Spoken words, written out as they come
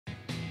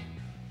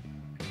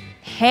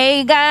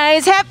Hey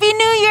guys, Happy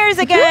New Year's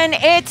again.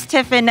 It's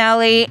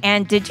Tiffanelli,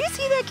 and did you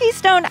see that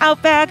Keystone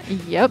out back?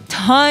 Yep.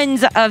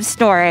 Tons of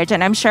storage,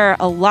 and I'm sure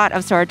a lot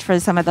of storage for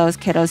some of those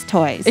kiddos'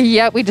 toys.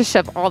 Yep, we just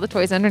shove all the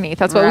toys underneath.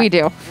 That's what we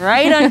do.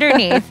 Right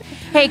underneath.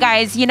 Hey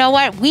guys, you know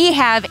what? We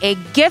have a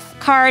gift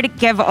card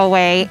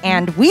giveaway,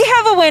 and we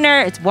have a winner.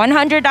 It's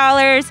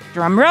 $100.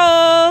 Drum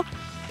roll.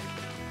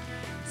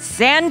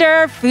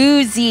 Sander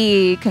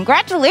Fuzi.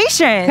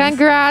 Congratulations.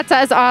 Congrats.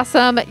 That is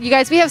awesome. You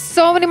guys, we have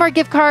so many more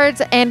gift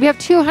cards and we have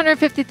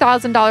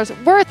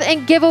 $250,000 worth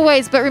in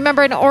giveaways. But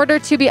remember, in order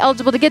to be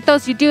eligible to get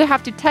those, you do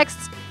have to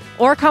text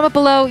or comment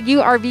below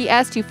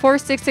URVS to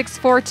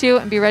 46642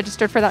 and be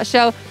registered for that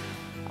show.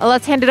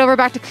 Let's hand it over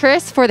back to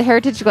Chris for the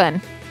Heritage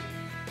Glen.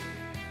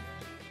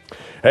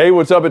 Hey,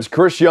 what's up? It's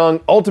Chris Young,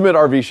 Ultimate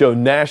RV Show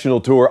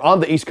National Tour on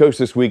the East Coast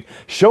this week,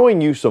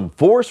 showing you some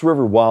Forest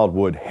River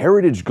Wildwood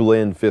Heritage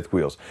Glen fifth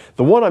wheels.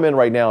 The one I'm in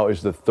right now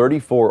is the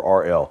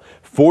 34RL,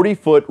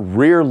 40-foot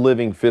rear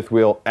living fifth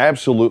wheel,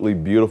 absolutely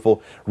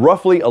beautiful,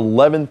 roughly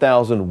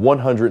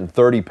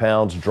 11,130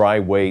 pounds dry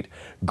weight.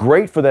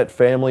 Great for that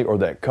family or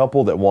that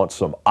couple that wants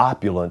some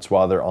opulence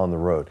while they're on the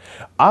road.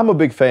 I'm a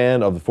big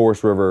fan of the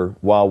Forest River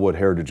Wildwood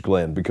Heritage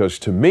Glen because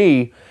to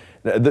me,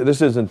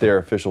 this isn't their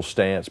official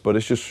stance, but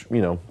it's just,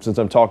 you know, since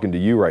I'm talking to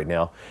you right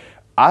now,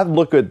 I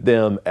look at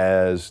them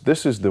as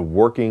this is the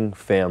working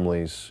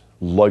family's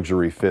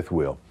luxury fifth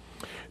wheel.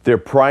 They're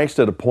priced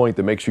at a point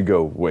that makes you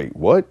go, wait,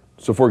 what?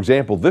 So for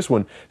example, this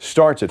one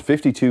starts at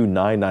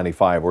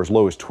 $52,995 or as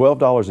low as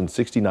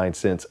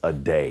 $12.69 a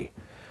day.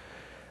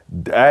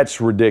 That's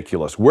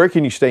ridiculous. Where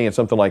can you stay in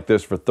something like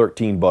this for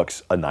 13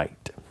 bucks a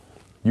night?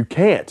 You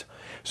can't.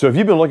 So if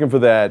you've been looking for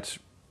that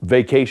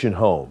vacation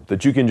home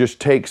that you can just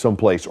take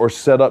someplace or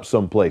set up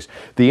someplace,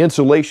 the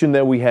insulation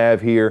that we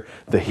have here,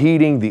 the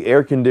heating, the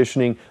air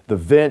conditioning, the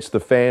vents, the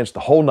fans,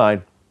 the whole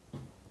nine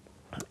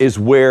is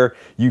where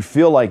you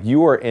feel like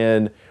you are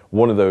in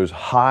one of those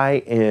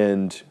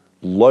high-end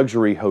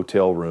luxury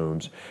hotel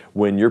rooms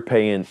when you're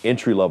paying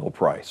entry-level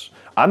price.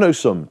 I know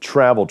some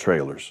travel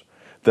trailers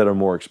that are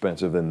more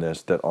expensive than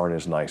this that aren't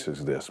as nice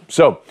as this.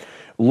 So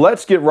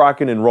let's get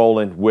rocking and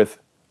rolling with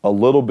a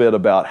little bit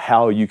about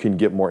how you can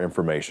get more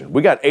information.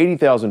 We got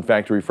 80,000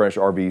 factory fresh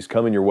RVs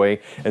coming your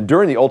way, and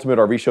during the Ultimate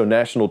RV Show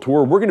National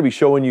Tour, we're going to be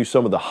showing you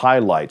some of the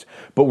highlights,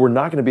 but we're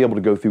not going to be able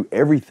to go through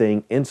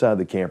everything inside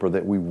the camper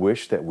that we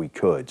wish that we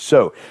could.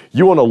 So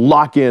you want to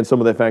lock in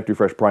some of that factory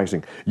fresh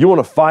pricing. You want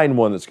to find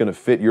one that's going to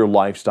fit your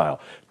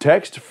lifestyle.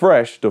 Text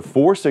FRESH to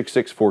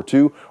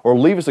 46642 or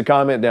leave us a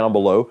comment down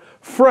below.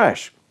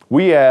 FRESH.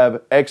 We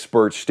have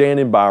experts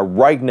standing by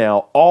right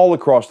now all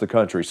across the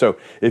country. So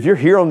if you're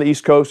here on the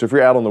East Coast, if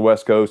you're out on the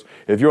West Coast,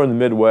 if you're in the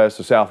Midwest,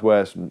 the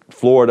Southwest,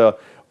 Florida,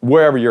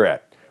 wherever you're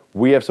at,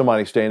 we have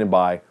somebody standing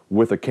by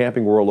with a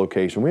Camping World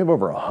location. We have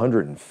over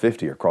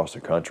 150 across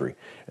the country.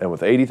 And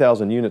with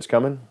 80,000 units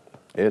coming,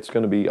 it's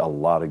going to be a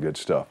lot of good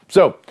stuff.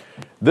 So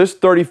this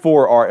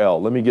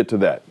 34RL, let me get to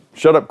that.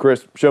 Shut up,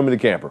 Chris. Show me the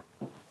camper.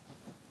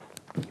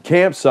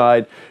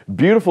 Campsite,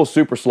 beautiful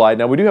super slide.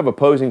 Now we do have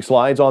opposing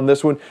slides on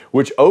this one,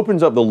 which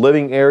opens up the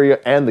living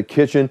area and the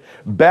kitchen.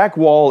 Back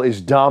wall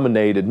is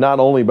dominated not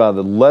only by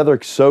the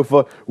leather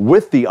sofa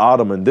with the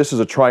ottoman. This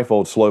is a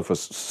trifold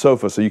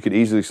sofa, so you could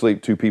easily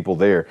sleep two people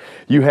there.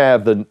 You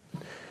have the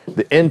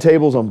end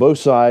tables on both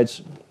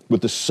sides with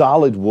the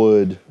solid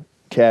wood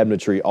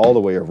cabinetry all the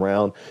way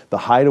around, the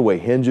hideaway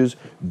hinges,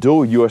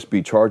 dual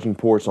USB charging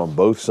ports on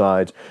both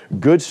sides,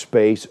 good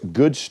space,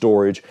 good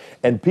storage,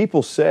 and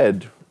people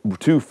said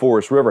to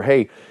Forest River,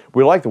 hey,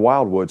 we like the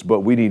Wildwoods,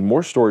 but we need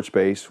more storage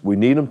space, we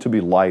need them to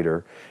be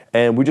lighter,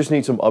 and we just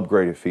need some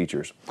upgraded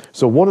features.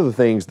 So one of the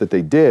things that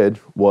they did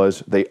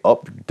was they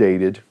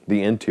updated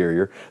the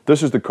interior.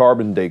 This is the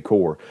carbon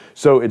decor.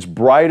 So it's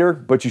brighter,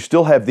 but you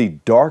still have the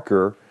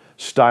darker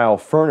style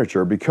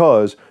furniture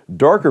because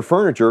darker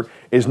furniture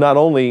is not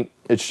only,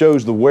 it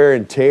shows the wear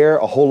and tear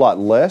a whole lot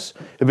less.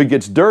 If it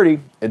gets dirty,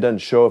 it doesn't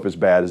show up as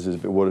bad as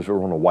if it would if it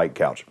were on a white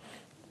couch.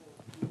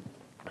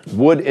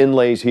 Wood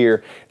inlays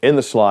here in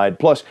the slide,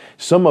 plus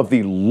some of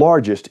the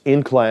largest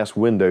in-class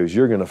windows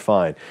you're going to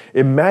find.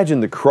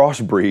 Imagine the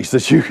cross breeze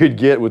that you could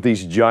get with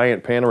these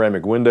giant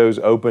panoramic windows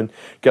open.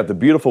 Got the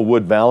beautiful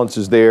wood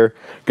balances there.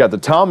 Got the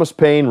Thomas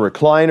Paine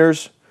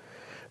recliners.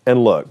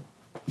 And look,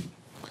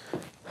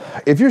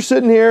 if you're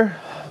sitting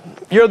here,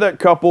 you're that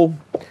couple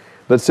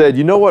that said,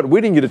 you know what, we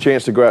didn't get a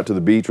chance to go out to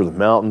the beach or the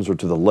mountains or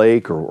to the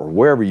lake or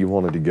wherever you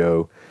wanted to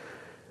go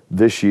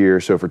this year.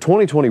 So for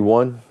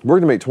 2021, we're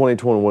going to make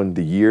 2021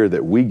 the year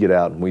that we get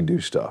out and we do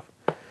stuff.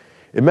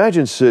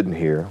 Imagine sitting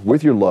here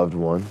with your loved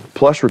one,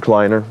 plush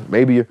recliner,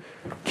 maybe you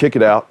kick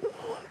it out,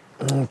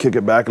 kick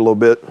it back a little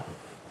bit.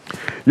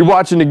 You're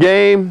watching the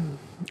game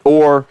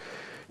or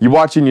you're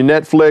watching your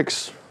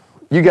Netflix.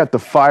 You got the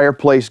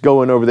fireplace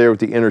going over there with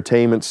the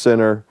entertainment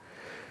center.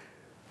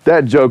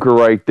 That joker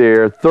right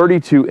there,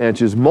 32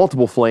 inches,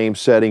 multiple flame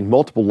setting,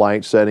 multiple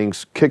light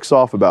settings, kicks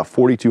off about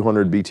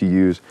 4,200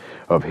 BTUs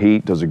of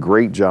heat, does a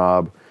great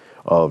job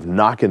of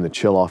knocking the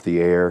chill off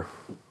the air.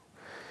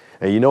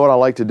 And you know what I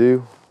like to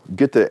do?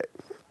 Get the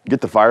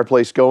get the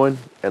fireplace going,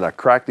 and I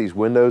crack these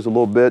windows a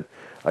little bit.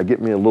 I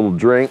get me a little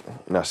drink,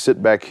 and I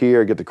sit back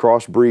here, I get the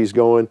cross breeze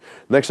going.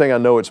 Next thing I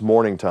know, it's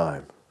morning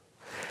time.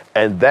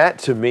 And that,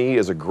 to me,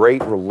 is a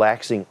great,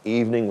 relaxing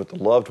evening with the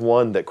loved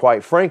one that,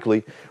 quite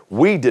frankly,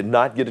 we did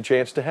not get a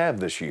chance to have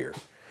this year.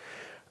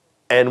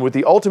 And with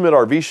the Ultimate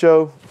RV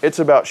Show, it's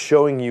about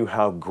showing you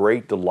how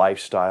great the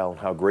lifestyle and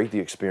how great the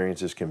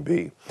experiences can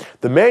be.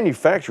 The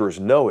manufacturers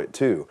know it,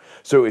 too.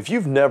 So if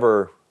you've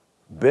never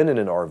been in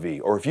an RV,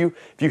 or if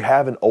you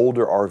have an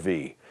older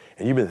RV,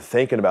 and you've been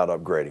thinking about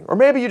upgrading, or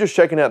maybe you're just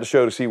checking out the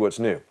show to see what's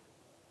new,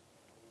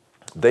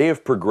 they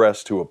have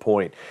progressed to a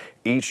point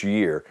each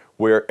year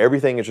where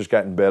everything has just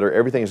gotten better,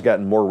 everything has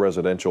gotten more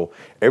residential,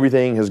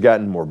 everything has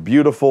gotten more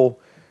beautiful,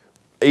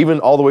 even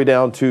all the way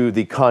down to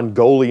the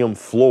Congolium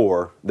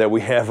floor that we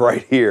have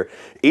right here.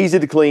 Easy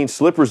to clean,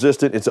 slip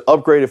resistant, it's an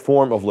upgraded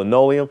form of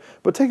linoleum.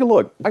 But take a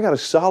look, I got a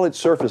solid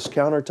surface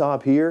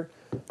countertop here.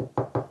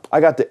 I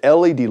got the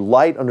LED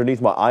light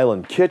underneath my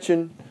island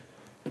kitchen.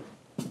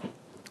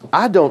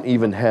 I don't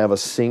even have a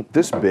sink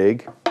this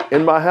big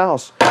in my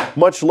house,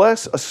 much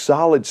less a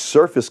solid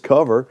surface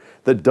cover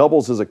that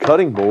doubles as a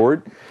cutting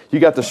board. You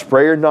got the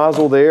sprayer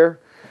nozzle there,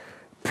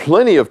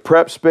 plenty of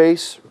prep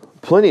space,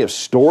 plenty of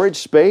storage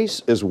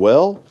space as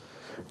well.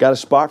 Got a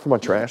spot for my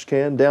trash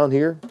can down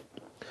here.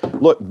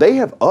 Look, they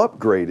have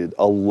upgraded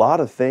a lot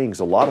of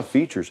things, a lot of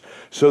features,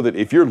 so that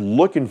if you're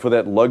looking for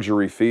that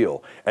luxury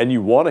feel and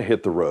you want to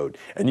hit the road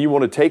and you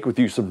want to take with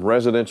you some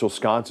residential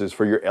sconces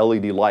for your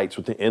LED lights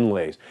with the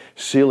inlays,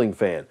 ceiling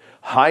fan,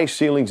 high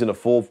ceilings in a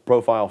full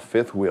profile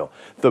fifth wheel,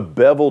 the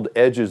beveled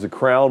edges, the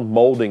crown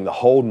molding, the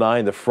whole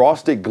nine, the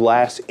frosted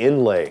glass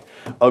inlay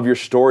of your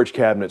storage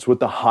cabinets with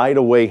the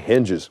hideaway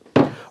hinges,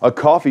 a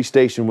coffee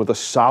station with a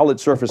solid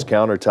surface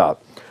countertop,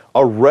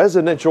 a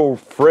residential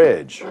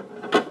fridge,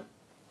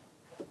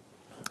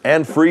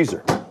 and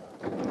freezer.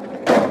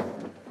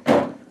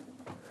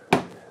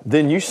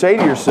 Then you say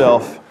to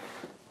yourself,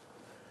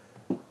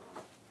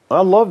 I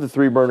love the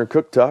 3-burner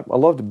cooktop. I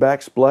love the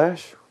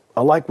backsplash.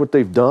 I like what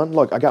they've done.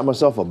 Look, I got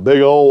myself a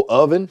big old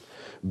oven,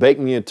 bake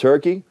me a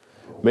turkey,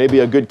 maybe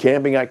a good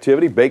camping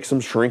activity, bake some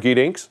shrinky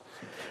dinks.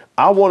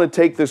 I want to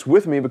take this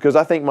with me because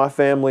I think my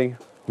family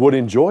would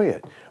enjoy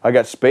it. I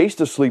got space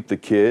to sleep the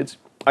kids.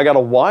 I got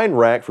a wine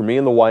rack for me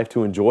and the wife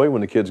to enjoy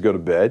when the kids go to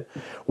bed.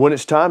 When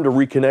it's time to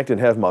reconnect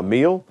and have my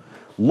meal,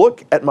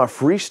 look at my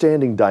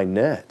freestanding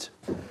dinette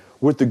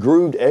with the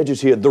grooved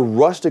edges here, the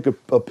rustic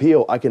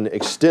appeal. I can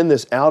extend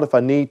this out if I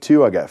need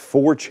to. I got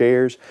 4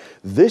 chairs.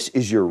 This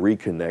is your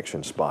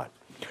reconnection spot.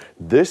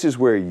 This is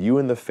where you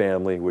and the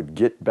family would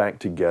get back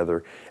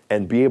together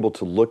and be able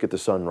to look at the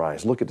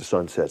sunrise, look at the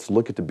sunsets,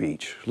 look at the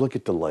beach, look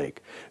at the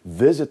lake,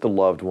 visit the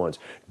loved ones,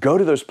 go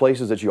to those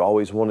places that you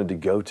always wanted to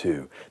go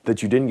to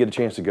that you didn't get a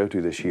chance to go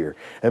to this year.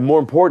 And more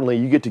importantly,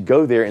 you get to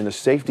go there in the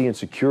safety and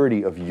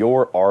security of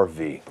your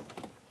RV.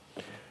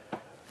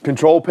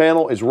 Control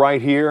panel is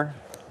right here.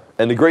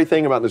 And the great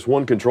thing about this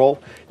one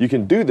control, you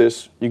can do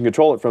this, you can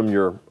control it from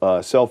your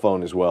cell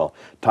phone as well.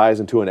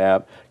 Ties into an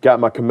app. Got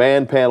my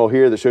command panel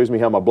here that shows me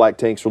how my black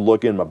tanks are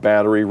looking, my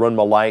battery, run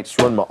my lights,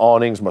 run my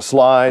awnings, my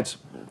slides.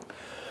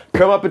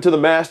 Come up into the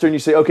master and you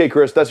say, okay,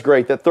 Chris, that's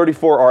great. That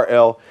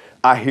 34RL,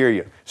 I hear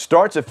you.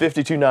 Starts at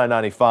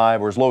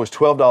 $52,995 or as low as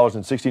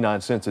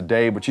 $12.69 a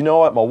day. But you know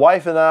what? My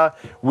wife and I,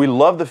 we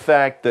love the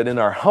fact that in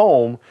our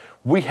home,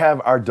 we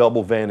have our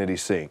double vanity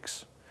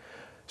sinks.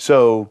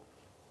 So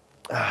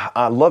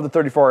I love the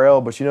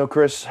 34L, but you know,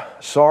 Chris,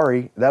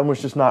 sorry, that one's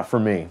just not for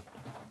me.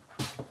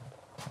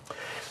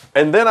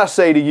 And then I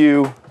say to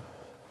you,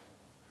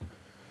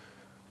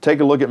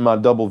 take a look at my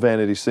double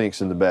vanity sinks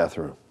in the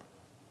bathroom.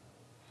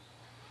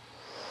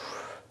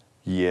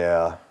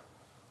 Yeah.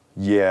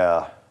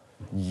 This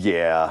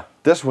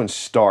one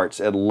starts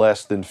at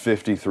less than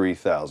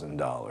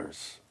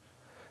 $53,000.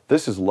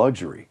 This is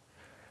luxury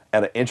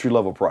at an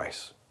entry-level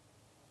price.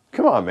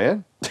 Come on,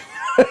 man.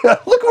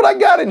 Look what I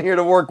got in here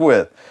to work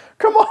with.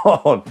 Come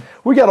on.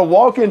 We got a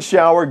walk-in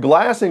shower,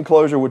 glass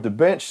enclosure with the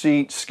bench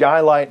seat,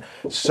 skylight,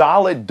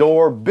 solid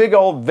door, big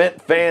old vent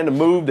fan to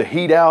move the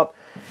heat out,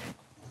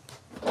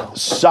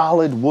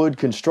 solid wood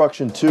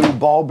construction too,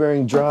 ball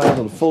bearing drive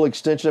with a full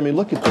extension. I mean,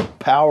 look at the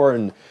power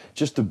and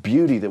just the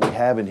beauty that we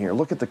have in here.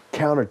 Look at the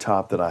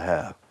countertop that I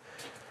have.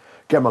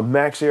 Got my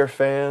Max Air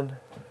fan.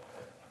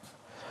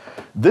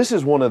 This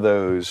is one of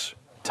those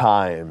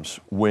times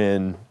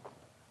when,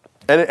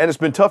 and it's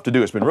been tough to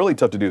do. It's been really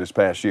tough to do this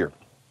past year.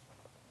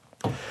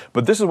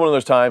 But this is one of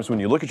those times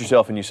when you look at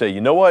yourself and you say, you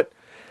know what?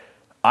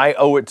 I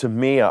owe it to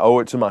me, I owe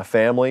it to my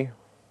family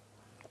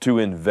to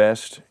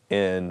invest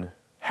in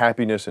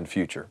happiness and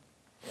future.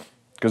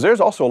 Because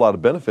there's also a lot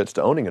of benefits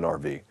to owning an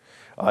RV.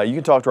 You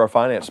can talk to our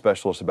finance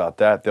specialist about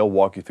that. They'll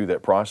walk you through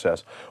that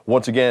process.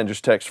 Once again,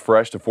 just text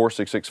FRESH to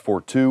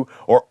 46642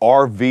 or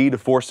RV to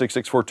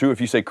 46642.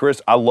 If you say,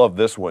 Chris, I love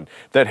this one.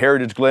 That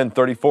Heritage Glen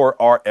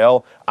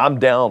 34RL, I'm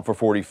down for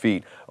 40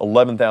 feet,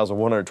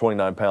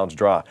 11,129 pounds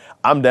dry.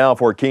 I'm down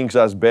for a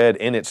king-size bed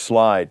in its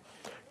slide,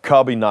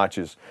 cubby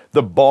notches,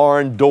 the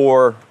barn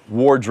door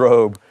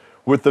wardrobe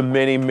with the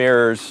mini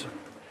mirrors,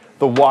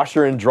 the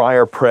washer and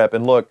dryer prep.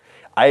 And look,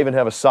 I even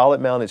have a solid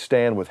mounted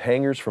stand with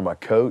hangers for my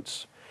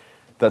coats.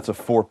 That's a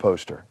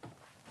 4-poster.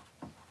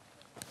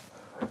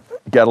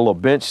 Got a little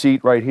bench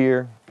seat right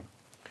here.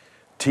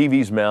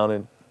 TV's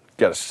mounted.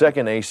 Got a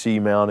second AC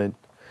mounted.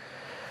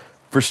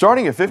 For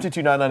starting at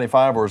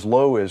 $52,995 or as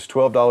low as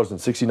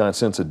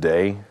 $12.69 a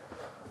day,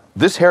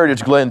 this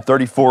Heritage Glen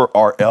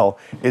 34RL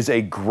is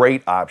a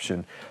great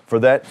option for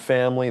that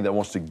family that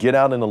wants to get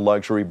out into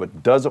luxury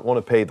but doesn't want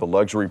to pay the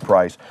luxury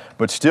price,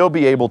 but still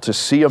be able to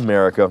see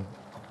America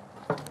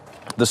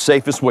the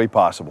safest way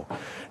possible.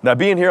 Now,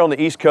 being here on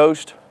the East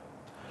Coast,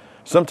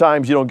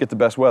 sometimes you don't get the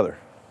best weather,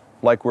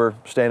 like we're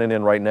standing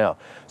in right now.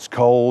 It's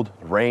cold,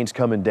 the rain's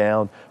coming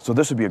down, so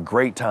this would be a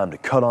great time to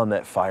cut on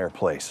that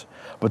fireplace.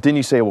 But then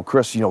you say, well,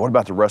 Chris, what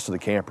about the rest of the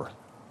camper?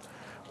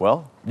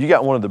 Well, you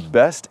got one of the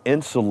best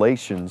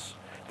insulations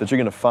that you're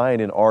gonna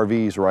find in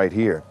RVs right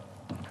here.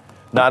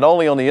 Not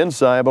only on the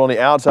inside, but on the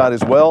outside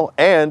as well,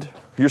 and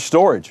your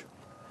storage.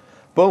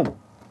 Boom,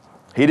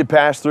 heated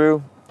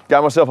pass-through,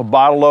 got myself a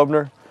bottle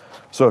opener.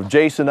 So if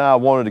Jason and I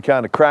wanted to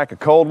kind of crack a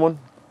cold one,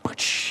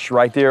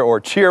 right there, or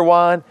cheer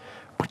wine,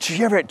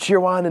 you ever had cheer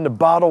wine in the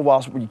bottle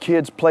while your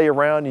kids play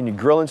around and you're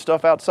grilling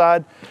stuff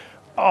outside?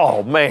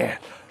 Oh man,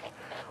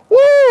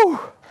 woo!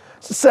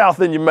 It's the South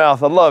in your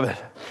mouth, I love it.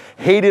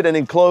 Heated and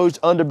enclosed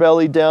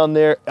underbelly down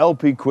there,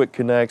 LP quick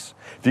connects.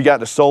 If you got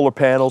the solar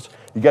panels,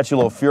 you got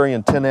your little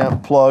Furion 10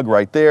 amp plug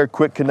right there,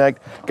 quick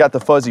connect. Got the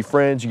fuzzy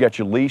fringe, you got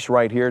your leash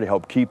right here to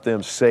help keep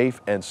them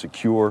safe and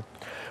secure.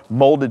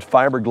 Molded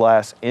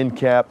fiberglass end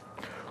cap.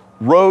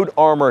 Road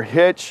Armor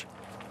hitch,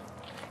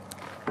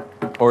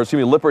 or excuse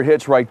me, Lippert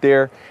hitch right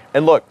there.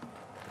 And look,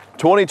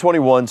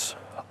 2021's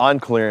on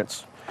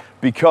clearance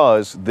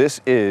because this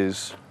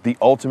is the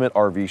ultimate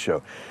RV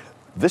show.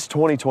 This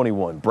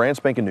 2021, brand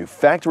spanking new,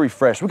 factory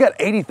fresh. We got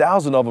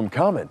 80,000 of them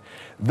coming.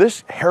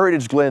 This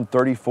Heritage Glen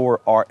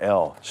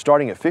 34RL,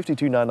 starting at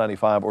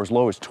 $52,995 or as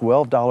low as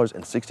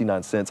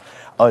 $12.69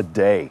 a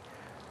day.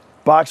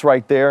 Box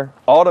right there,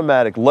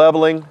 automatic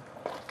leveling.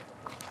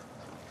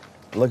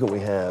 Look what we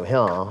have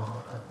here.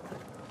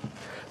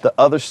 The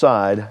other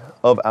side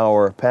of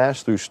our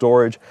pass-through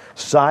storage,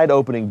 side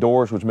opening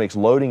doors, which makes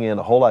loading in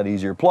a whole lot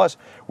easier. Plus,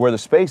 where the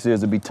space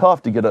is, it'd be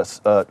tough to get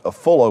a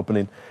full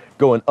opening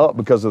going up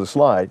because of the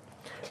slide.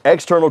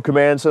 External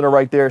command center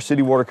right there,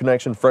 city water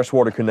connection, fresh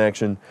water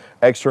connection,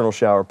 external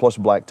shower, plus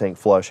black tank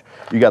flush.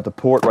 You got the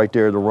port right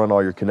there to run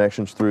all your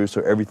connections through,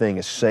 so everything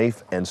is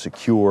safe and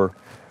secure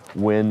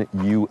when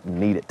you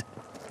need it.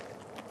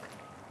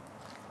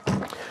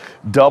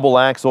 Double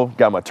axle,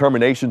 got my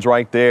terminations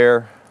right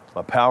there,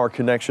 my power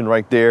connection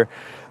right there.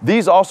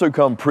 These also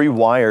come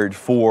pre-wired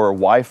for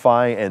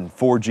Wi-Fi and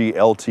 4G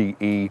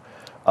LTE.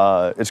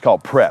 It's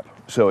called PrEP,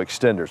 so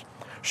extenders.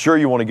 Sure,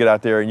 you want to get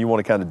out there and you want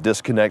to kind of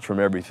disconnect from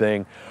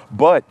everything,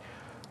 but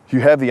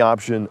you have the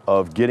option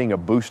of getting a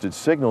boosted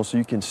signal so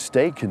you can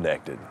stay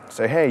connected.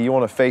 Say, hey, you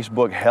want to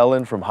Facebook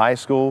Helen from high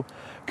school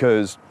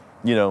because,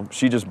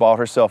 she just bought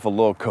herself a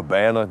little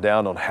cabana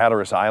down on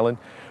Hatteras Island,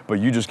 but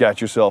you just got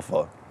yourself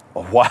a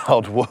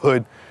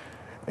Wildwood,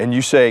 and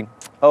you say,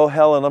 oh,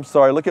 Helen, I'm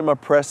sorry, look at my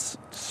pressed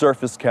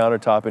surface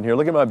countertop in here.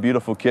 Look at my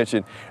beautiful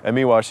kitchen. And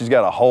meanwhile, she's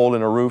got a hole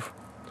in her roof.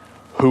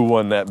 Who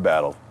won that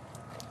battle?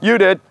 You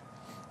did.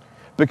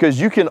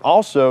 Because you can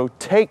also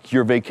take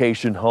your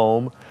vacation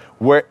home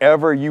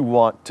wherever you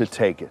want to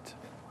take it.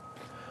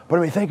 But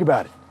I mean, think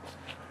about it.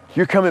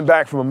 You're coming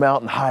back from a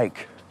mountain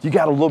hike. You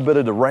got a little bit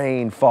of the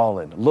rain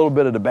falling, a little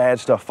bit of the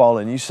bad stuff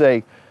falling. You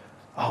say,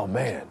 oh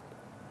man,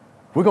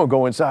 we're gonna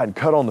go inside and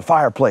cut on the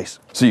fireplace.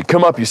 So you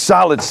come up your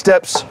solid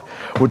steps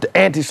with the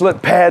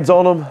anti-slip pads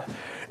on them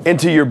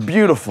into your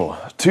beautiful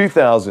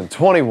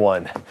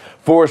 2021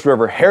 Forest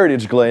River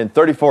Heritage Glen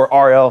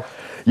 34RL.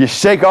 You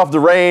shake off the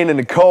rain and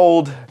the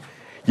cold.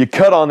 You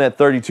cut on that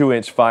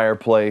 32-inch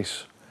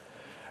fireplace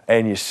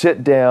and you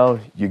sit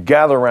down, you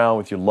gather around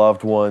with your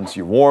loved ones,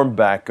 you warm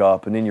back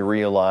up, and then you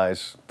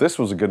realize this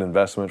was a good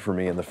investment for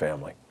me and the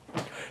family.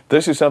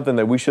 This is something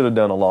that we should have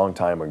done a long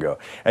time ago.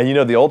 And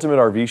the Ultimate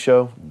RV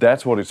Show,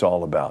 that's what it's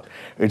all about.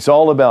 It's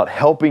all about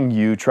helping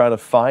you try to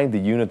find the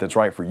unit that's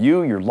right for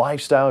you, your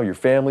lifestyle, your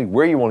family,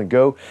 where you want to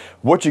go,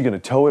 what you're going to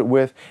tow it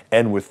with.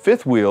 And with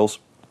fifth wheels,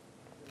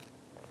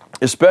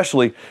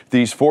 especially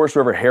these Forest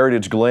River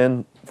Heritage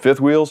Glen fifth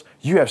wheels,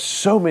 you have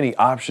so many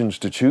options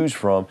to choose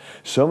from,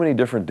 so many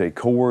different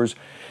decors.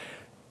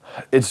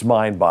 It's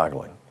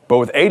mind-boggling. But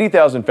with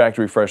 80,000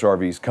 factory fresh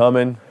RVs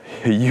coming,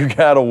 you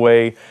got a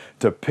way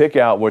to pick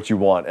out what you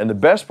want. And the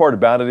best part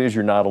about it is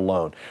you're not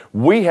alone.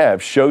 We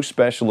have show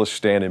specialists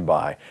standing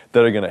by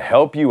that are going to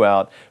help you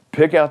out,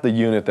 pick out the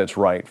unit that's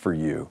right for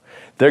you.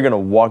 They're going to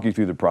walk you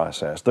through the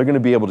process. They're going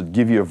to be able to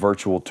give you a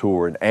virtual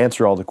tour and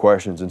answer all the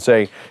questions and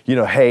say,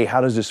 hey,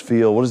 how does this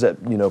feel? What does that,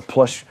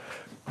 plush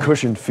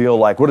cushion feel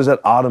like? What does that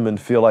ottoman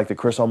feel like that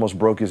Chris almost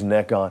broke his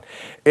neck on?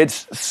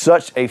 It's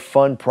such a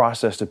fun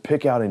process to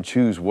pick out and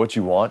choose what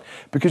you want,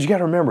 because you got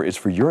to remember, it's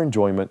for your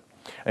enjoyment,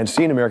 And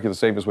seeing America the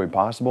safest way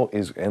possible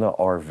is in an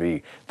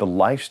RV. The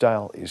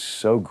lifestyle is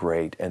so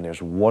great, and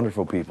there's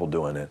wonderful people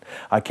doing it.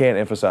 I can't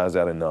emphasize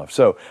that enough.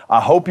 So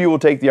I hope you will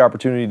take the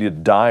opportunity to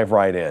dive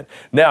right in.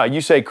 Now,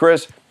 you say,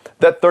 Chris,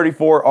 that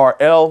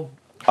 34RL,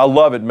 I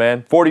love it,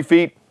 man. 40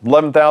 feet,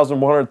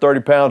 11,130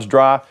 pounds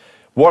dry.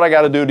 What I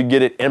got to do to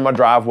get it in my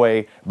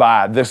driveway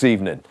by this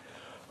evening?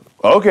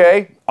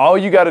 Okay, all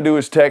you got to do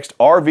is text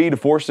RV to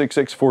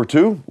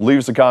 46642. Leave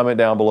us a comment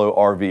down below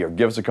RV, or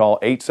give us a call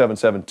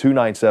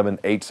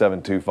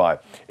 877-297-8725.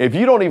 If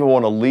you don't even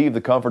want to leave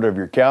the comfort of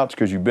your couch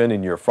because you've been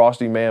in your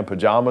Frosty Man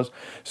pajamas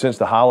since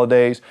the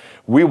holidays,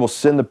 we will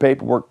send the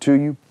paperwork to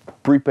you,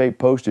 prepaid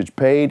postage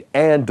paid,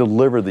 and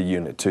deliver the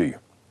unit to you.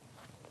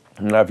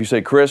 Now, if you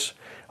say, Chris,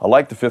 I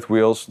like the fifth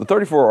wheels, the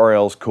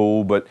 34RL is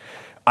cool, but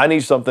I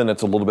need something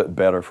that's a little bit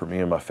better for me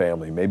and my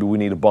family. Maybe we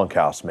need a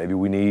bunkhouse. Maybe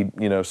we need,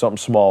 something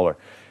smaller.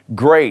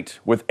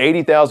 Great. With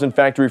 80,000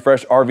 factory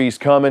fresh RVs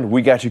coming,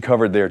 we got you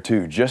covered there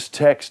too. Just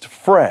text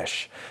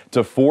FRESH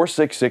to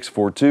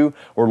 46642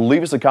 or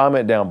leave us a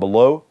comment down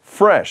below,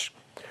 FRESH.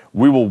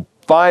 We will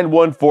find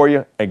one for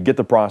you and get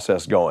the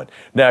process going.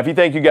 Now, if you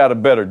think you got a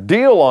better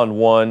deal on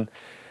one,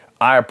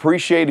 I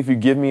appreciate if you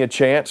give me a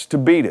chance to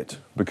beat it,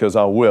 because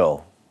I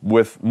will.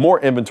 With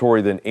more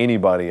inventory than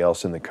anybody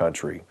else in the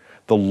country.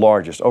 The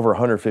largest, over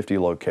 150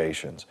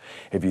 locations.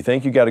 If you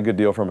think you got a good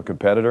deal from a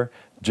competitor,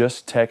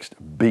 just text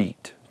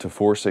BEAT to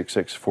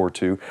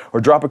 46642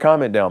 or drop a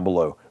comment down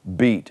below.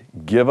 BEAT.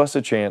 Give us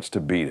a chance to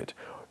beat it.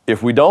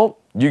 If we don't,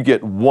 you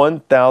get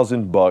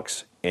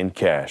 $1,000 in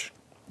cash.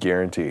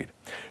 Guaranteed.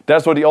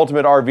 That's what the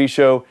Ultimate RV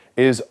Show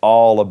is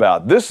all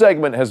about. This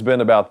segment has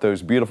been about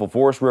those beautiful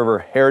Forest River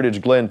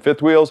Heritage Glen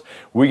fifth wheels.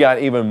 We got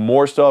even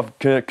more stuff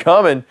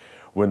coming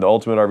when the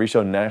Ultimate RV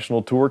Show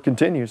National Tour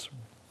continues.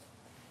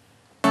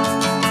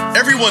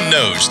 Everyone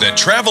knows that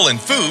travel and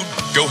food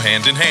go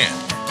hand in hand.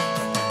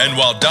 And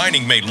while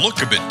dining may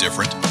look a bit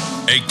different,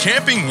 a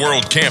Camping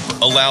World camper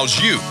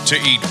allows you to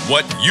eat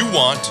what you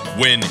want,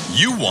 when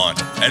you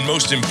want, and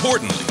most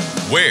importantly,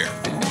 where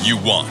you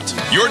want.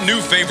 Your new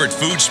favorite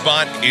food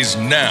spot is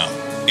now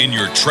in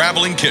your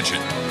traveling kitchen,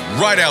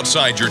 right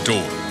outside your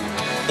door.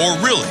 Or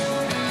really,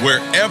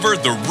 wherever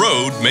the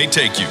road may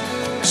take you.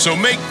 So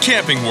make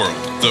Camping World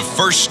the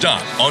first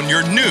stop on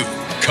your new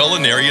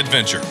culinary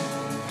adventure.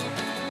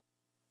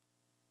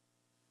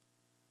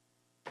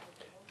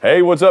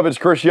 Hey, what's up? It's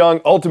Chris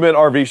Young, Ultimate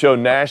RV Show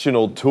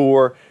National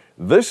Tour.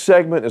 This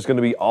segment is going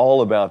to be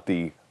all about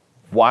the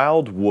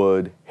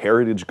Wildwood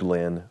Heritage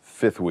Glen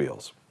fifth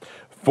wheels.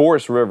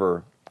 Forest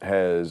River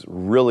has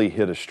really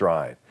hit a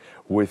stride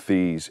with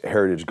these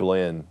Heritage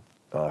Glen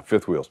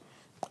fifth wheels.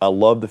 I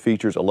love the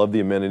features. I love the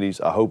amenities.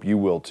 I hope you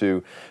will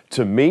too.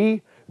 To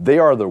me, they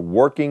are the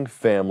working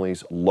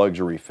family's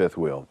luxury fifth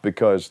wheel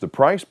because the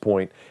price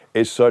point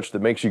is such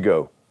that makes you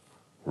go,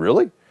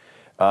 really?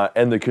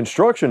 And the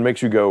construction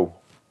makes you go,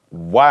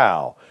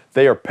 wow.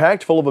 They are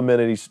packed full of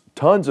amenities,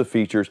 tons of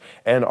features,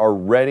 and are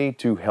ready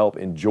to help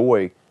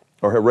enjoy,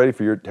 or ready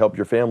for help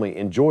your family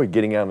enjoy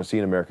getting out and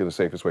seeing America the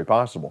safest way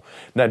possible.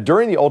 Now,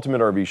 during the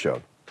Ultimate RV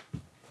Show,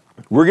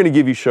 we're going to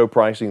give you show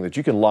pricing that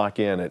you can lock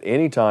in at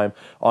any time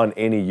on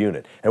any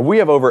unit. And we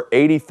have over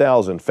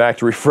 80,000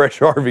 factory fresh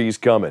RVs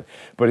coming.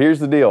 But here's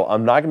the deal.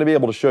 I'm not going to be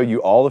able to show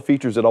you all the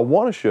features that I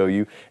want to show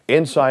you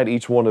inside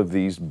each one of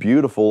these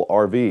beautiful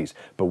RVs.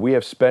 But we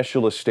have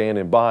specialists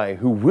standing by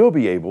who will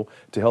be able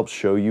to help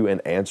show you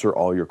and answer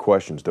all your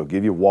questions. They'll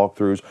give you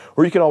walkthroughs,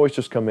 or you can always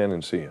just come in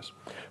and see us.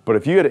 But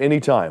if you at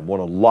any time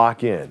want to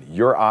lock in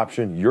your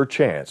option, your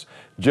chance,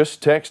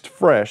 just text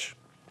FRESH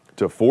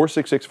to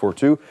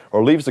 46642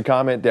 or leave us a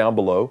comment down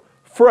below,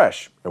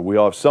 FRESH, and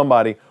we'll have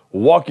somebody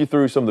walk you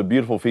through some of the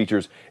beautiful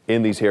features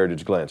in these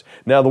Heritage Glens.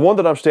 Now, the one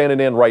that I'm standing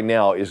in right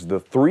now is the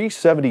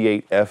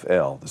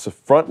 378FL. This is a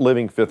front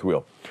living fifth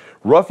wheel.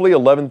 Roughly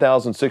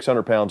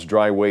 11,600 pounds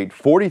dry weight,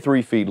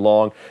 43 feet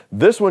long.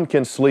 This one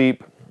can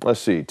sleep,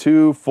 let's see,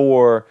 2,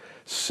 4,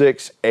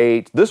 6,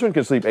 8. This one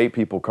can sleep 8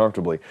 people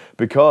comfortably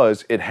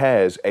because it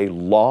has a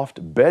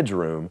loft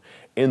bedroom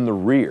in the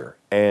rear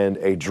and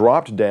a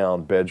dropped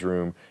down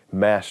bedroom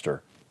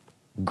master.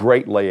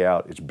 Great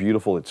layout. It's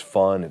beautiful. It's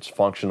fun. It's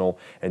functional.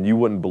 And you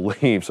wouldn't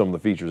believe some of the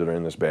features that are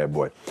in this bad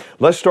boy.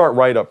 Let's start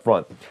right up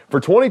front. For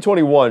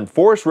 2021,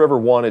 Forest River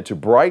wanted to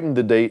brighten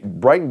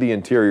the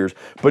interiors,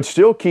 but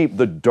still keep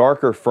the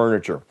darker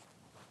furniture.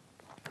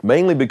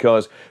 Mainly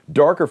because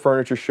darker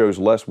furniture shows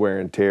less wear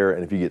and tear,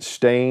 and if you get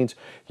stains,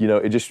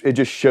 it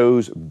just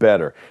shows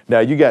better.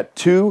 Now, you got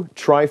 2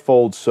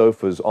 trifold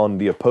sofas on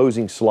the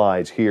opposing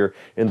slides here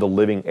in the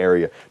living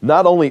area.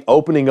 Not only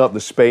opening up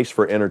the space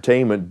for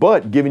entertainment,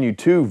 but giving you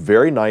 2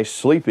 very nice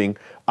sleeping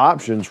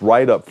options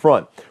right up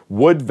front.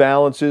 Wood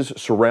valances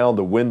surround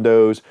the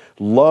windows.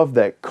 Love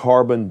that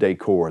carbon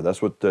decor.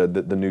 That's what the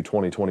new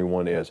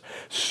 2021 is.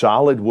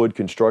 Solid wood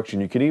construction.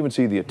 You can even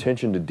see the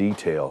attention to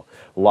detail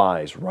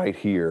lies right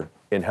here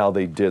in how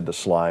they did the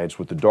slides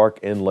with the dark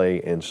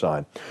inlay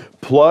inside.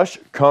 Plush,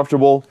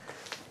 comfortable.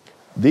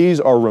 These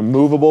are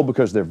removable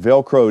because they're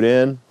Velcroed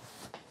in.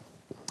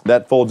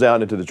 That folds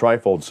out into the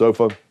trifold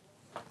sofa.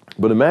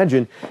 But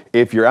imagine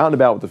if you're out and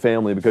about with the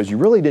family because you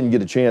really didn't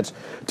get a chance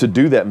to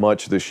do that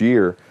much this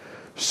year.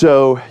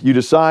 So you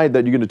decide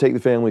that you're going to take the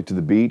family to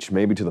the beach,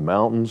 maybe to the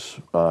mountains.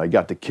 You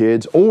got the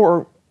kids,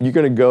 or you're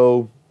going to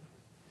go,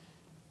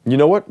 you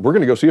know what? We're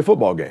going to go see a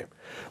football game.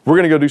 We're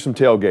going to go do some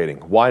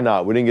tailgating. Why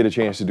not? We didn't get a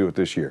chance to do it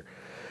this year.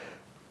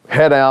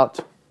 Head out.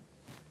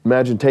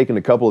 Imagine taking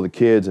a couple of the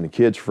kids and the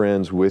kids'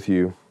 friends with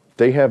you.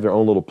 They have their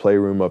own little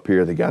playroom up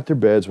here. They got their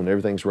beds when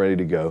everything's ready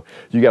to go.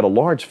 You got a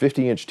large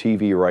 50-inch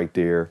TV right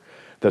there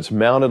that's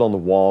mounted on the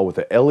wall with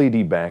an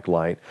LED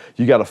backlight.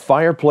 You got a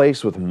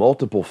fireplace with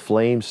multiple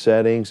flame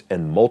settings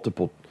and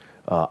multiple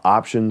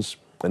options.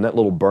 And that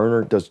little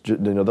burner does,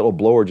 that little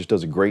blower just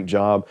does a great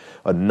job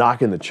of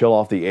knocking the chill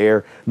off the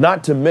air.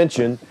 Not to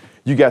mention,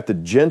 you got the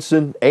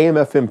Jensen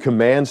AM/FM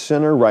command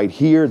center right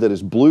here that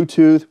is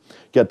Bluetooth.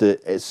 Got the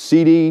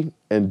CD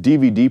and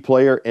DVD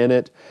player in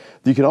it.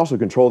 You can also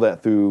control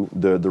that through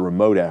the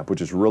remote app, which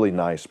is really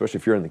nice, especially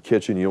if you're in the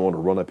kitchen, you don't want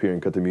to run up here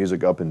and cut the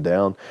music up and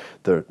down.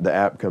 The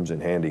app comes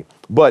in handy.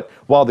 But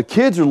while the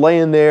kids are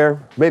laying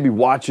there, maybe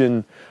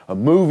watching a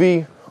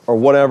movie or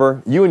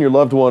whatever, you and your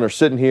loved one are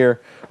sitting here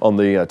on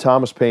the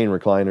Thomas Paine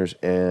recliners,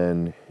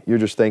 and you're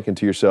just thinking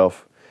to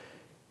yourself,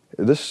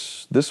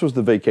 this was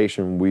the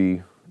vacation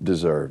we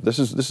deserved. This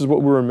is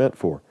what we were meant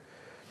for.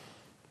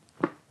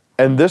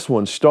 And this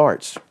one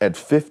starts at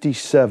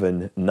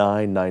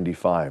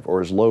 $57,995, or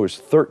as low as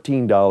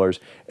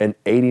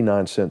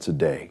 $13.89 a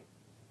day.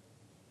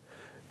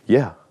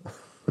 Yeah,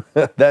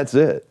 that's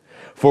it.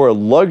 For a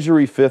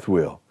luxury fifth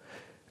wheel,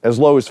 as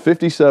low as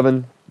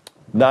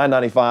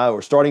 $57,995,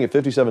 or starting at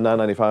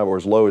 $57,995, or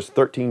as low as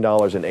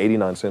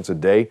 $13.89 a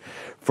day,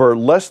 for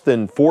less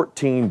than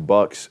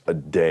 $14 a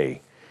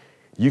day.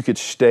 You could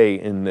stay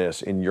in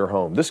this in your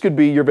home. This could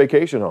be your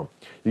vacation home.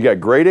 You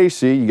got great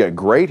AC, you got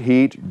great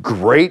heat,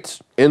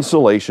 great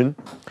insulation.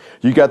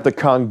 You got the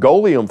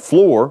Congolium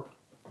floor,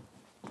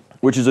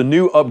 which is a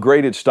new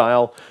upgraded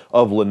style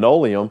of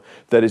linoleum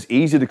that is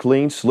easy to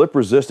clean, slip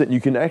resistant.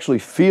 You can actually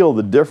feel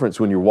the difference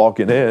when you're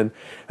walking in.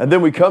 And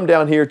then we come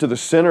down here to the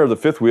center of the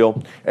fifth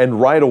wheel, and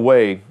right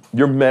away,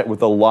 you're met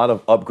with a lot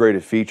of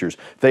upgraded features.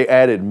 They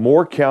added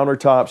more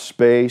countertop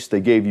space, they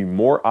gave you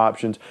more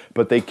options,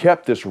 but they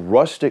kept this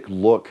rustic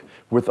look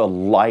with a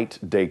light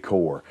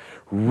decor.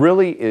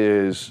 Really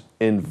is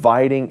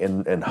inviting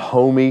and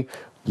homey.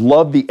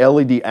 Love the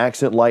LED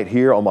accent light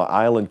here on my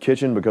island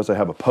kitchen because I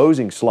have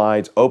opposing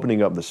slides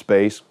opening up the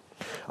space.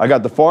 I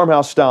got the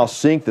farmhouse style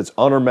sink that's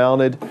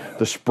undermounted,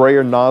 the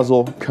sprayer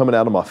nozzle coming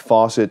out of my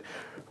faucet.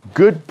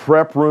 Good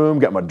prep room,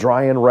 got my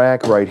drying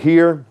rack right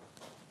here.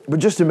 But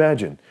just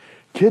imagine,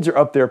 kids are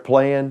up there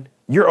playing,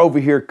 you're over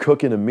here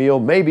cooking a meal.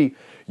 Maybe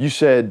you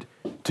said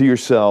to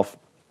yourself,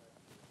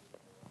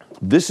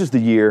 this is the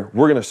year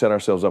we're going to set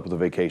ourselves up with a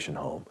vacation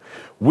home.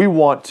 We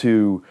want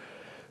to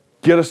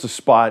get us a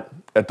spot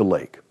at the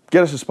lake,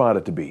 get us a spot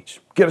at the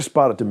beach, get a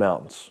spot at the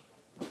mountains.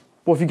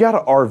 Well, if you got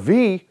an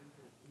RV,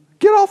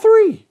 get all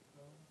three.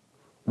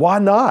 Why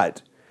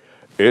not?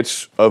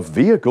 It's a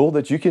vehicle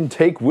that you can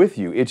take with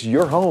you. It's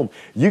your home.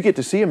 You get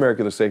to see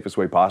America the safest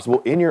way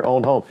possible in your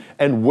own home.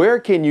 And where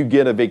can you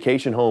get a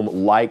vacation home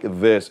like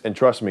this? And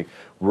trust me,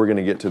 we're going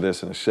to get to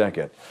this in a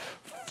second.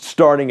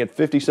 Starting at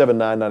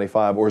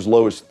 $57,995 or as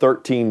low as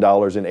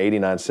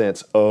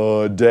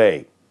 $13.89 a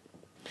day.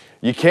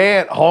 You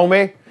can't,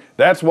 homie.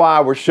 That's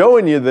why we're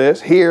showing you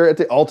this here at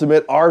the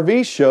Ultimate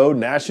RV Show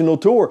National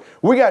Tour.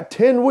 We got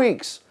 10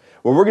 weeks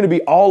where we're going to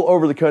be all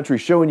over the country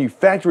showing you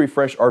factory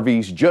fresh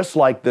RVs just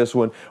like this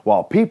one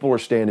while people are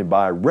standing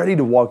by ready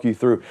to walk you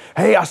through.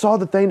 Hey, I saw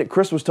the thing that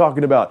Chris was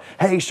talking about.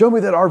 Hey, show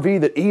me that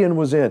RV that Ian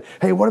was in.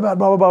 Hey, what about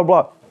blah, blah, blah,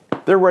 blah.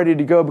 They're ready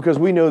to go because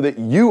we know that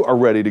you are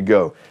ready to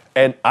go.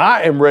 And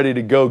I am ready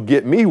to go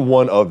get me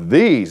one of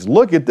these.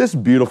 Look at this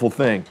beautiful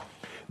thing.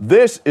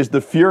 This is the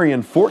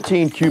Furion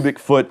 14 cubic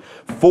foot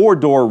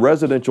 4-door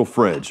residential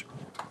fridge.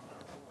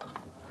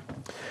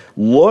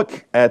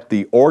 Look at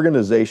the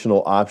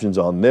organizational options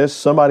on this.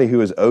 Somebody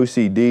who is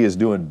OCD is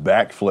doing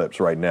backflips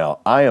right now.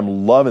 I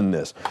am loving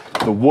this.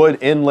 The wood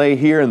inlay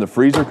here in the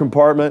freezer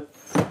compartment,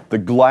 the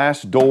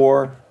glass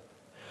door.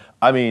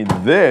 I mean,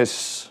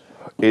 this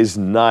is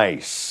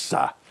nice.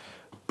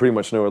 Pretty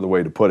much no other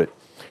way to put it.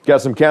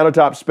 Got some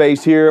countertop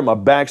space here, my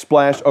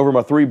backsplash over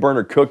my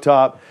 3-burner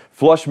cooktop,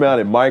 flush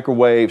mounted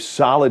microwave,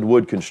 solid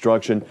wood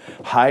construction,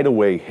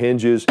 hideaway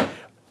hinges.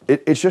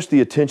 It's just the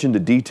attention to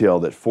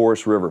detail that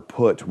Forest River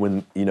put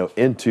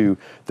into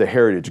the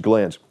Heritage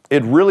Glens.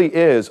 It really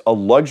is a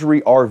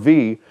luxury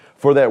RV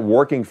for that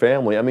working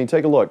family. I mean,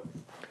 take a look.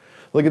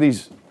 Look at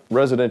these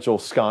residential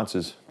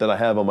sconces that I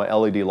have on my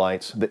LED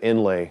lights, the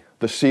inlay,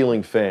 the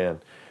ceiling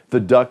fan, the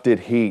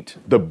ducted heat,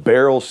 the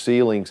barrel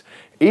ceilings,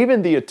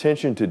 even the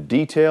attention to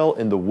detail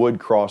in the wood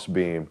cross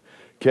beam.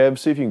 Kev,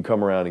 see if you can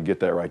come around and get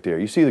that right there.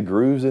 You see the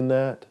grooves in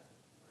that?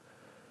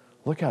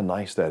 Look how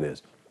nice that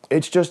is.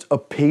 It's just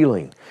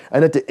appealing.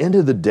 And at the end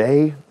of the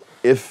day,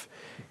 if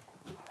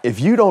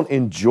you don't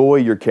enjoy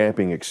your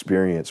camping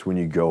experience when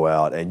you go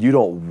out and you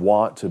don't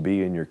want to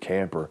be in your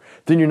camper,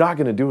 then you're not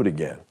going to do it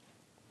again.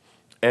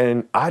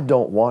 And I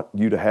don't want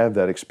you to have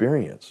that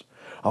experience.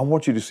 I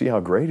want you to see how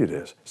great it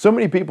is. So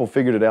many people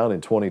figured it out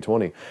in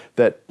 2020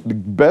 that the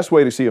best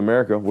way to see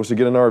America was to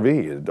get an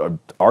RV.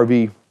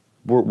 RV,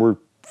 we're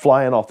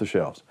flying off the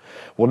shelves.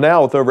 Well,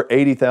 now with over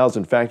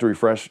 80,000 factory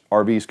fresh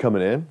RVs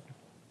coming in,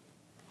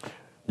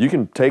 you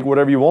can take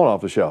whatever you want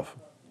off the shelf.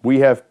 We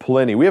have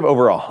plenty. We have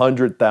over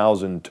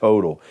 100,000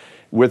 total.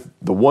 With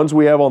the ones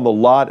we have on the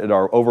lot at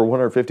our over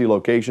 150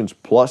 locations,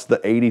 plus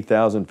the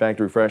 80,000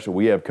 factory fresh that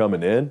we have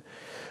coming in,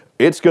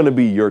 it's going to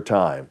be your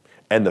time.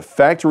 And the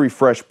factory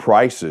fresh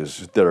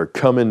prices that are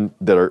coming,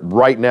 that are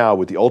right now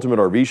with the Ultimate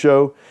RV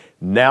Show,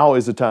 now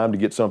is the time to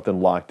get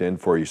something locked in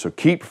for you. So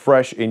keep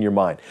fresh in your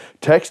mind.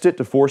 Text it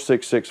to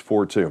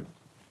 46642.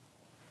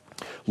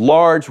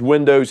 Large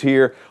windows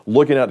here,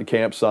 looking out the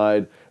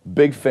campsite.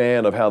 Big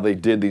fan of how they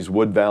did these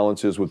wood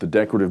valances with the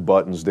decorative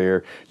buttons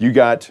there. You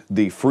got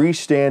the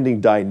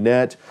freestanding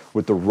dinette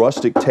with the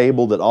rustic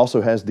table that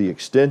also has the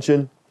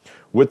extension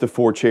with the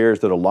 4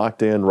 chairs that are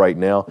locked in right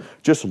now.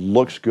 Just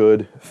looks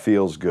good,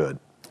 feels good.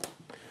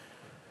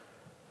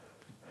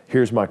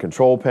 Here's my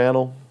control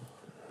panel.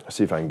 Let's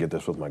see if I can get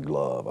this with my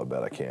glove. I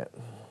bet I can't.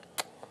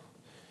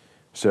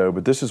 So,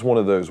 but this is one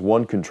of those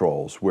one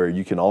controls where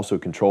you can also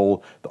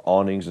control the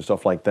awnings and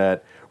stuff like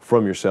that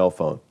from your cell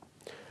phone.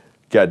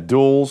 Got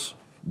duals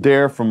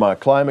there for my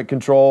climate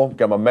control.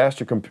 Got my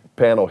master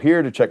panel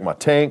here to check my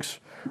tanks,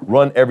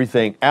 run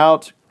everything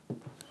out.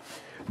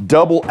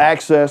 Double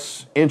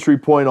access entry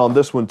point on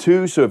this one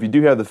too, so if you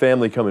do have the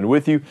family coming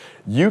with you,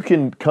 you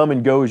can come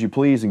and go as you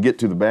please and get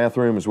to the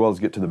bathroom as well as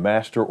get to the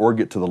master or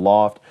get to the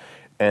loft,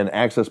 and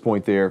access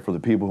point there for the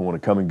people who want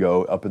to come and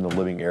go up in the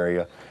living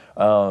area.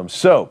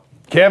 So,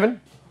 Kevin,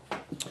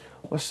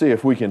 let's see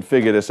if we can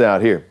figure this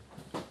out here.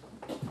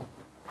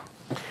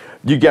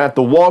 You got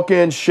the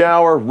walk-in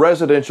shower,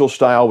 residential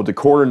style with the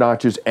corner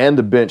notches and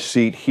the bench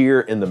seat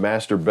here in the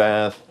master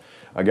bath.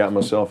 I got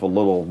myself a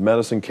little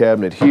medicine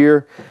cabinet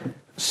here,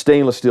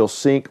 stainless steel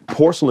sink,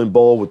 porcelain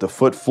bowl with the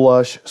foot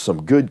flush,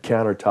 some good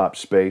countertop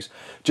space,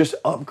 just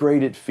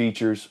upgraded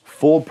features,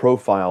 full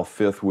profile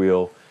fifth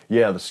wheel.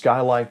 Yeah, the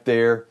skylight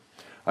there.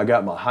 I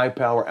got my high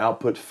power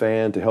output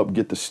fan to help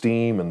get the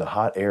steam and the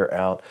hot air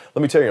out.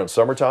 Let me tell you, on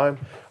summertime,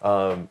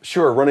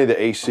 sure, running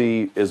the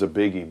AC is a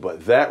biggie,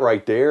 but that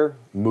right there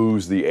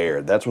moves the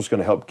air. That's what's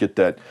gonna help get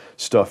that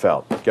stuff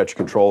out. Got your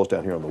controls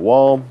down here on the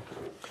wall.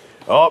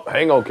 Oh,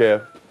 hang on,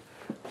 Kev.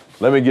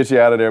 Let me get you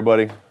out of there,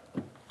 buddy.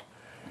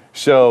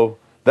 So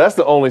that's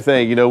the only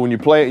thing, you know, when you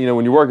play, you know,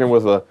 when you're working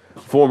with a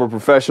former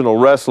professional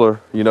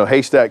wrestler, you know,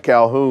 Haystack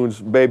Calhoun's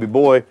baby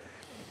boy,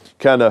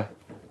 kind of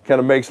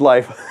makes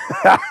life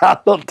a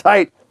little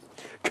tight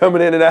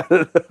coming in and out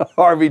of the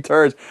RV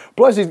turns.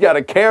 Plus, he's got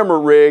a camera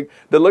rig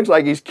that looks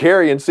like he's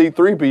carrying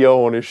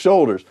C-3PO on his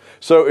shoulders.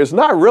 So it's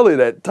not really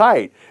that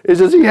tight. It's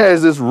just he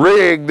has this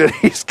rig that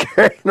he's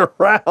carrying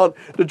around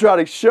to try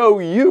to show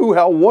you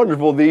how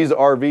wonderful these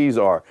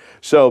RVs are.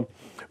 So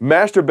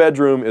master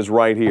bedroom is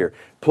right here.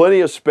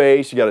 Plenty of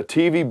space. You got a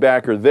TV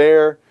backer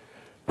there.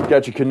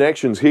 Got your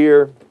connections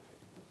here.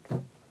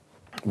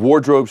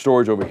 Wardrobe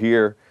storage over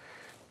here.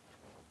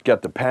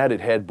 Got the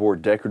padded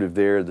headboard decorative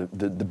there.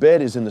 The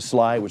bed is in the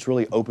slide, which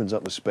really opens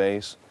up the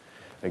space.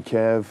 And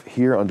Kev,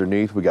 here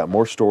underneath, we got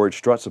more storage,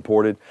 strut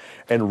supported.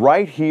 And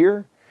right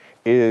here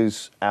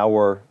is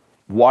our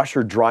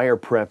washer dryer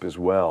prep as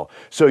well.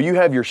 So you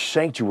have your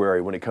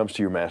sanctuary when it comes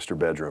to your master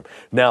bedroom.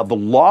 Now the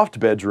loft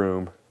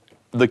bedroom,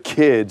 the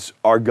kids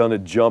are gonna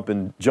jump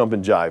and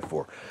jive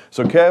for.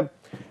 So Kev,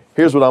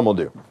 here's what I'm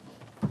gonna do.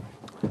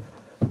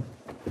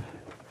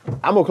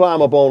 I'm gonna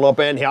climb up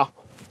in here.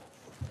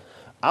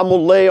 I'm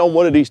gonna lay on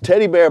one of these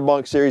Teddy Bear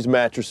Bunk Series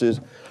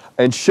mattresses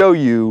and show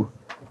you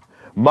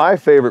my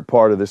favorite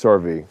part of this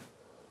RV,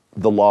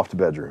 the loft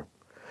bedroom.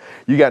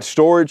 You got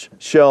storage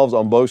shelves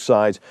on both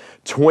sides,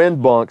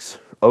 twin bunks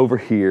over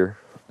here.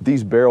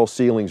 These barrel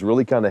ceilings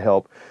really kind of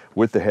help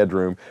with the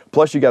headroom.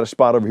 Plus you got a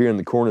spot over here in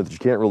the corner that you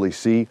can't really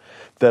see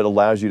that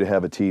allows you to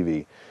have a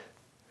TV.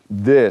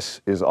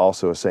 This is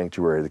also a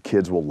sanctuary. The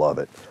kids will love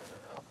it.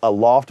 A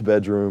loft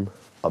bedroom,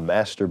 a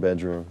master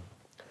bedroom,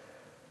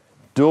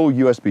 dual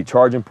USB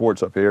charging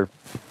ports up here.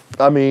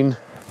 I mean,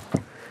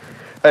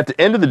 at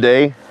the end of the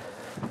day,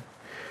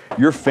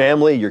 your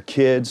family, your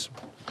kids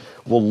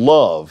will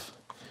love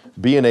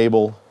being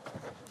able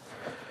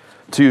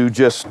to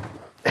just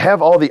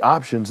have all the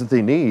options that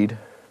they need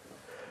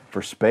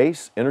for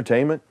space,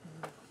 entertainment,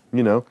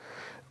 you know,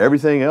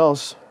 everything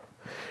else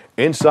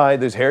inside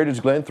this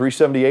Heritage Glen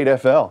 378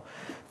 FL.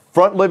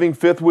 Front living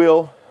fifth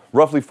wheel,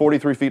 roughly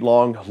 43 feet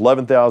long,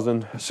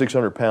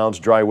 11,600 pounds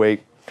dry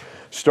weight,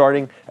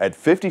 starting at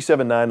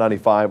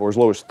 $57,995 or as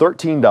low as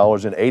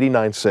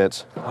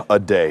 $13.89 a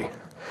day.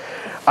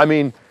 I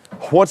mean,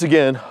 once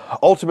again,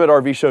 Ultimate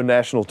RV Show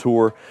National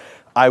Tour.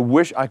 I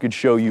wish I could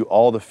show you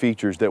all the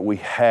features that we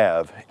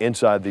have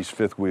inside these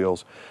fifth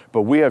wheels,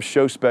 but we have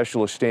show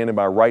specialists standing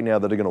by right now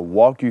that are going to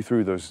walk you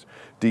through those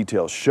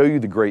details, show you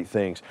the great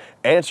things,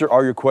 answer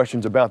all your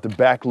questions about the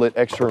backlit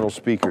external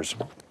speakers,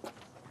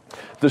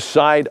 the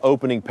side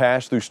opening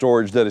pass-through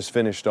storage that is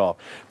finished off,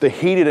 the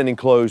heated and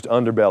enclosed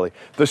underbelly,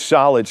 the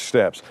solid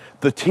steps,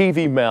 the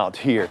TV mount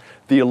here,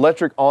 the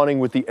electric awning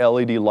with the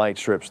LED light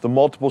strips, the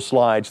multiple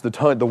slides,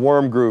 the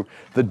worm groove,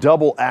 the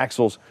double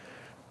axles,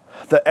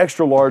 the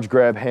extra large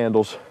grab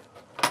handles,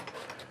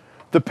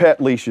 the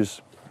pet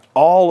leashes,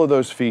 all of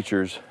those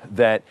features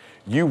that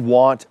you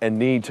want and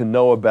need to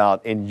know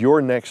about in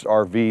your next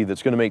RV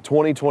that's going to make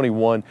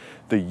 2021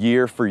 the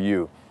year for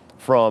you.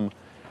 From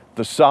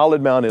the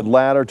solid mounted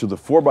ladder to the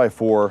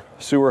 4x4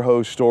 sewer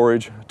hose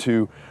storage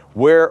to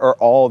where are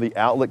all the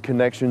outlet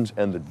connections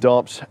and the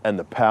dumps and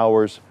the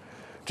powers.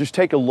 Just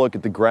take a look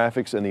at the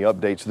graphics and the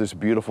updates to this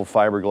beautiful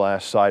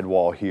fiberglass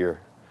sidewall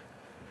here.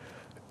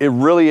 It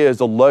really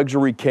is a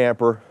luxury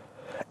camper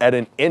at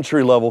an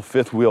entry-level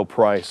fifth wheel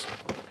price.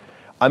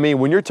 I mean,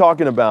 when you're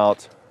talking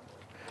about,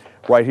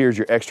 right here's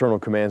your external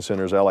command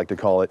center, as I like to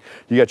call it.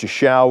 You got your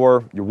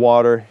shower, your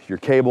water, your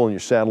cable, and your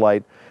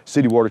satellite,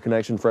 city water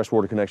connection, fresh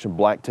water connection,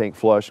 black tank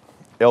flush,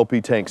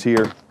 LP tanks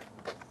here.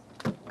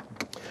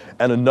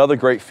 And another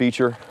great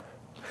feature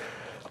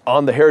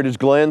on the Heritage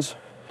Glens,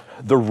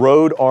 the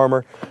Road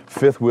Armor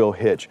fifth wheel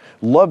hitch.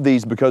 Love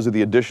these because of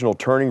the additional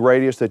turning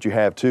radius that you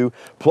have too,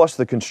 plus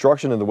the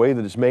construction and the way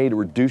that it's made, it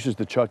reduces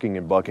the chucking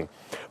and bucking.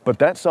 But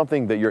that's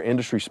something that your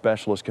industry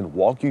specialist can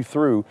walk you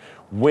through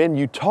when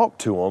you talk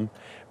to them,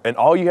 and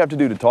all you have to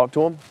do to talk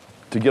to them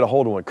to get a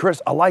hold of one.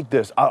 Chris, I like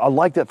this. I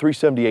like that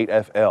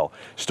 378 FL.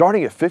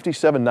 Starting at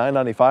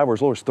 $57,995 or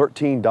as low as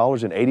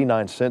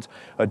 $13.89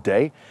 a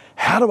day.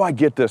 How do I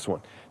get this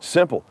one?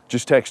 Simple.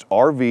 Just text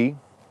RV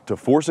to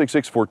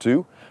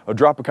 46642 or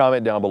drop a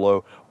comment down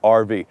below,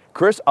 RV.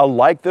 Chris, I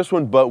like this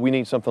one, but we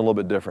need something a little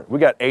bit different. We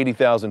got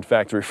 80,000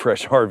 factory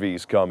fresh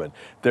RVs coming.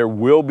 There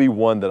will be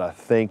one that I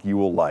think you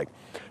will like.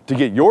 To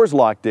get yours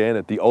locked in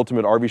at the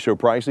Ultimate RV Show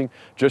pricing,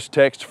 just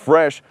text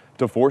FRESH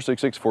to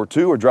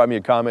 46642 or drop me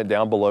a comment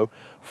down below.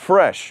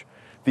 Fresh.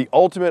 The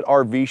Ultimate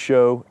RV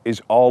Show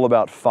is all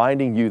about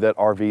finding you that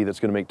RV that's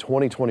going to make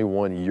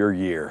 2021 your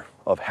year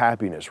of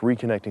happiness,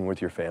 reconnecting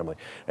with your family,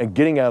 and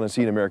getting out and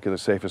seeing America the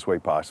safest way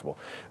possible.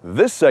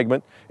 This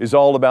segment is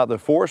all about the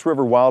Forest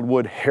River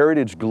Wildwood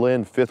Heritage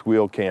Glen fifth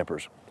wheel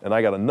campers. And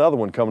I got another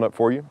one coming up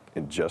for you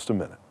in just a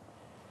minute.